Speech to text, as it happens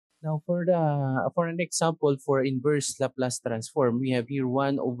Now for an example for inverse Laplace transform, we have here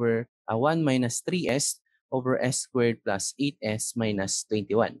 1 over 1 minus 3s over s squared plus 8s minus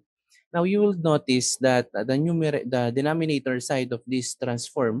 21. Now you will notice that the denominator side of this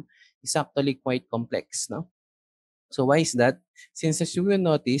transform is actually quite complex, no? So why is that? Since as you will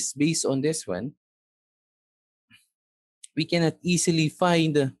notice, based on this one, we cannot easily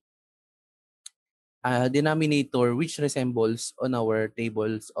find a denominator which resembles on our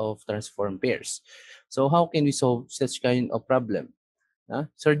tables of transform pairs. So how can we solve such kind of problem?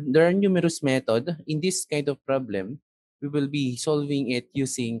 So there are numerous methods. In this kind of problem, we will be solving it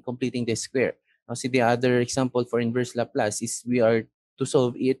using completing the square. Now, see the other example for inverse Laplace is we are to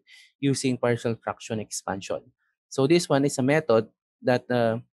solve it using partial fraction expansion. So this one is a method that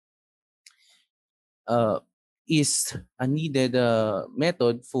uh, is a needed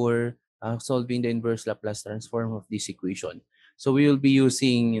method for solving the inverse Laplace transform of this equation. So we will be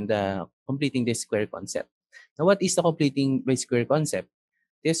using the completing the square concept. Now, what is the completing by square concept?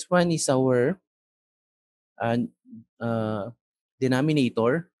 This one is our uh, uh,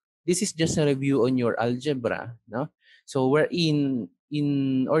 denominator. This is just a review on your algebra, no? So we're in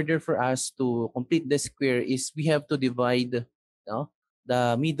order for us to complete the square is we have to divide, no,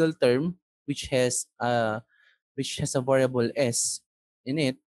 the middle term which has a variable s in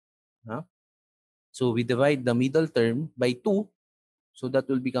it, no? So we divide the middle term by 2, so that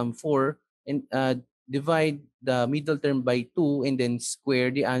will become 4, and divide the middle term by 2 and then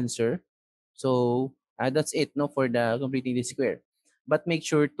square the answer. So that's it, no, for the completing the square. But make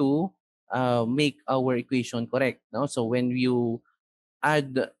sure to make our equation correct, no? So when you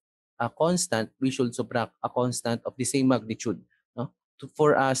add a constant, we should subtract a constant of the same magnitude, no?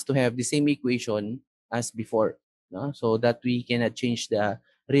 For us to have the same equation as before, no? So that we cannot change the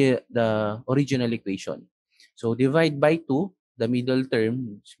original equation. So divide by 2, the middle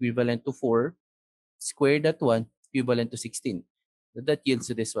term is equivalent to 4, square that one, equivalent to 16. So that yields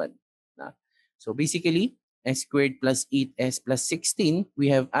to this one. So basically, s squared plus 8s plus 16,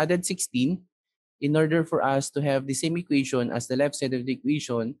 we have added 16 in order for us to have the same equation as the left side of the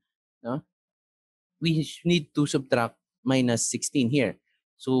equation. No? We need to subtract minus 16 here.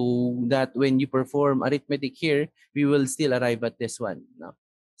 So that when you perform arithmetic here, we will still arrive at this one. No?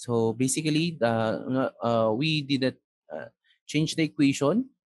 So basically, we didn't change the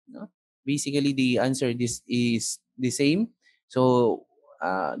equation. No? Basically, the answer this is the same. So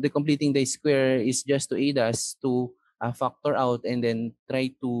the completing the square is just to aid us to factor out and then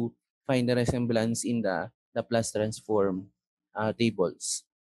try to find the resemblance in the Laplace transform tables.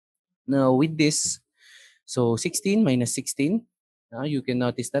 Now with this, so 16 minus 16, you can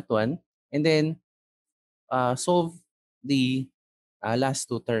notice that one. And then solve the last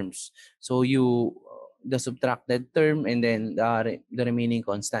two terms. So you, the subtracted term and then the remaining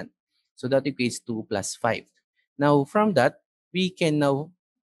constant. So that equates to plus 5. Now from that, we can now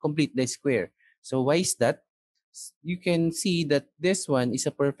complete the square. So why is that? You can see that this one is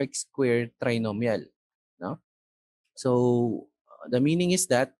a perfect square trinomial. No? So the meaning is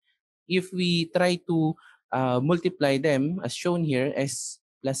that if we try to multiply them as shown here, s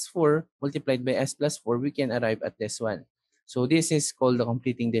plus 4 multiplied by s plus 4, we can arrive at this one. So this is called the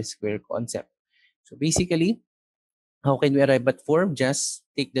completing the square concept. So basically, how can we arrive at 4? Just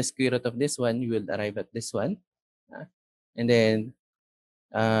take the square root of this one, you will arrive at this one. And then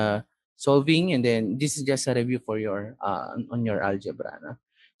uh, solving, and then this is just a review for your on your algebra.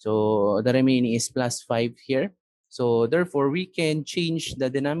 So the remaining is plus 5 here. So therefore, we can change the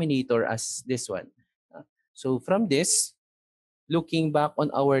denominator as this one. So from this, looking back on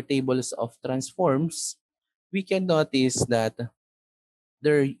our tables of transforms, we can notice that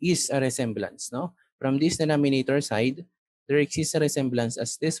there is a resemblance. No? From this denominator side, there exists a resemblance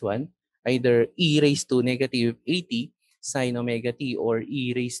as this one, either e raised to negative 80 sine omega t or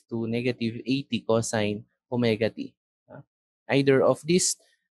e raised to negative 80 cosine omega t. Either of these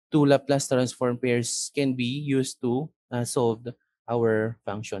two Laplace transform pairs can be used to solve our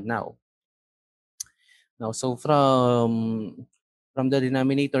function now. Now, so from the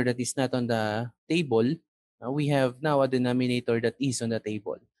denominator that is not on the table, we have now a denominator that is on the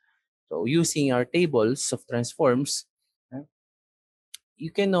table. So using our tables of transforms, you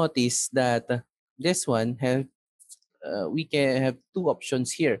can notice that this one have we can have two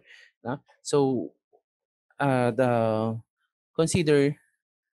options here. So the consider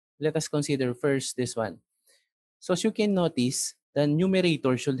let us consider first this one. So as you can notice, the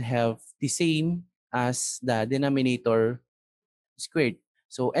numerator should have the same as the denominator squared.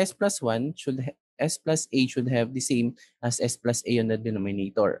 So s plus 1 s plus a should have the same as s plus a on the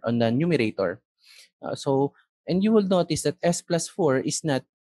denominator, on the numerator. So, and you will notice that s plus 4 is not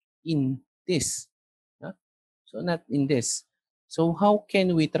in this. Huh? So not in this. So how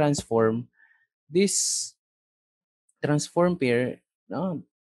can we transform this transform pair, no,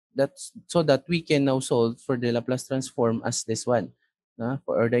 that's so that we can now solve for the Laplace transform as this one,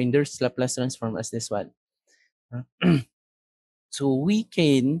 or the inverse Laplace transform as this one. So we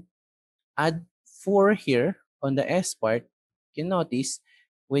can add 4 here on the S part. You can notice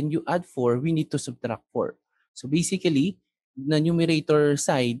when you add 4, we need to subtract 4. So basically, the numerator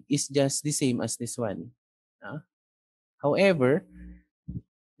side is just the same as this one. However,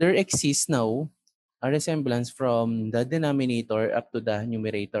 there exists now a resemblance from the denominator up to the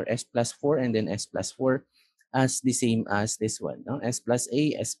numerator, s plus 4 and then s plus 4 as the same as this one, no? S plus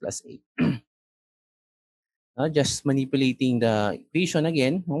A, S plus A. Just manipulating the equation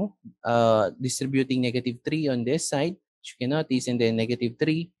again, no? Distributing -3 on this side, which you can notice, and then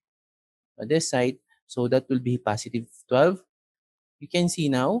 -3 on this side. So that will be positive 12. You can see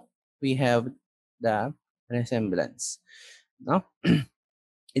now we have the resemblance. No?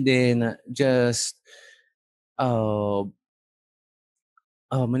 And then just uh,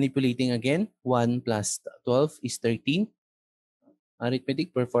 manipulating again, 1 plus 12 is 13.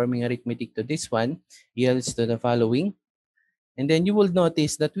 Arithmetic, performing arithmetic to this one yields to the following. And then you will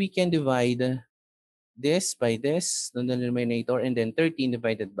notice that we can divide this by this, the denominator, and then 13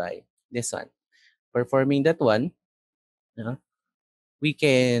 divided by this one. Performing that one, we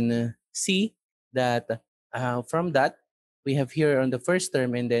can see that from that, we have here on the first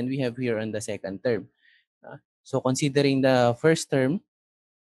term, and then we have here on the second term. So considering the first term,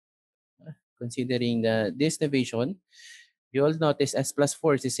 considering this division, you will notice s plus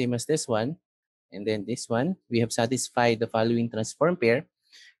 4 is the same as this one. And then this one, we have satisfied the following transform pair.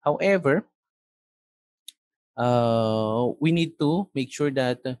 However, we need to make sure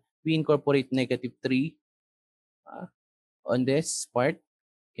that we incorporate -3 on this part.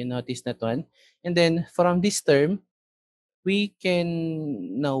 You can notice that one. And then from this term, we can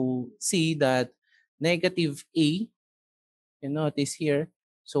now see that negative A, you can notice here.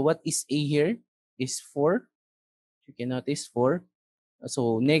 So what is A here? Is 4. You can notice 4.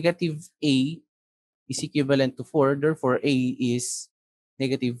 So negative A is equivalent to 4. Therefore, A is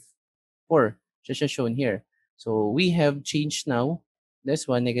 -4, just as shown here. So we have changed now this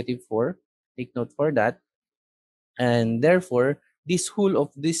one, -4. Take note for that. And therefore, this whole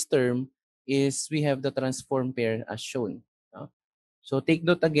of this term is we have the transform pair as shown. So take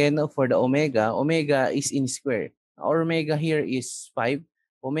note again for the omega. Omega is in square. Our omega here is 5.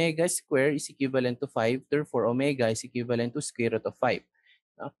 Omega square is equivalent to 5. Therefore, omega is equivalent to square root of 5.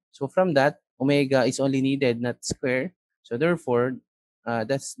 So from that, omega is only needed, not square. So therefore,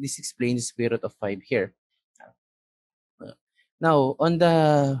 this explains square root of 5 here. Now, on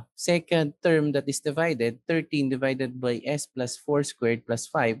the second term that is divided, 13 divided by s plus 4 squared plus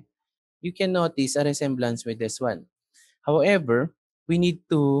 5, you can notice a resemblance with this one. However, we need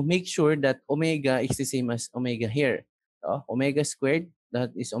to make sure that omega is the same as omega here. Omega squared,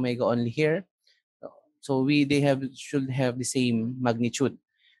 that is omega only here. So they should have the same magnitude.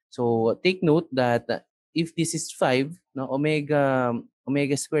 So take note that if this is 5, now omega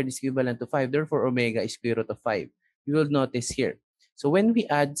squared is equivalent to 5. Therefore, omega is square root of 5. You will notice here. So when we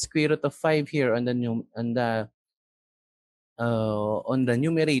add square root of 5 here on the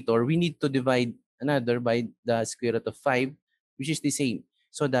numerator, we need to divide another by the square root of 5, which is the same.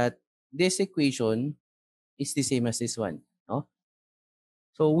 So that this equation is the same as this one. No?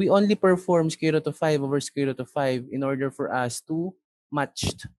 So we only perform square root of 5 over square root of 5 in order for us to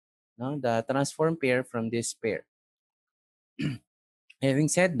match the transform pair from this pair. Having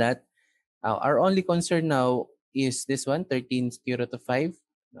said that, our only concern now is this one, 13 square root of 5.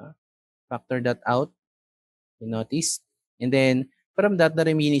 Factor that out, you notice. And then from that, the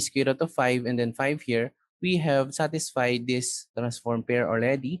remaining square root of 5 and then 5 here, we have satisfied this transform pair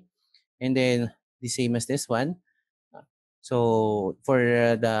already. And then the same as this one. So for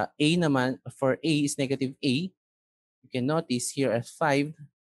the A naman, for A is negative A, you can notice here as 5,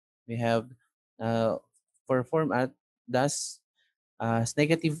 we have for format, thus as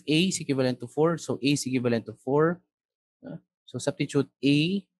negative A is equivalent to 4. So A is equivalent to 4. So substitute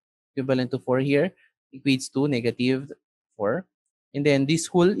A equivalent to 4 here equates to -4. And then this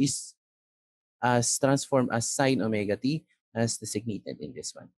whole is as transformed as sine omega t as designated in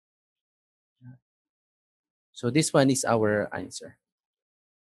this one. So this one is our answer.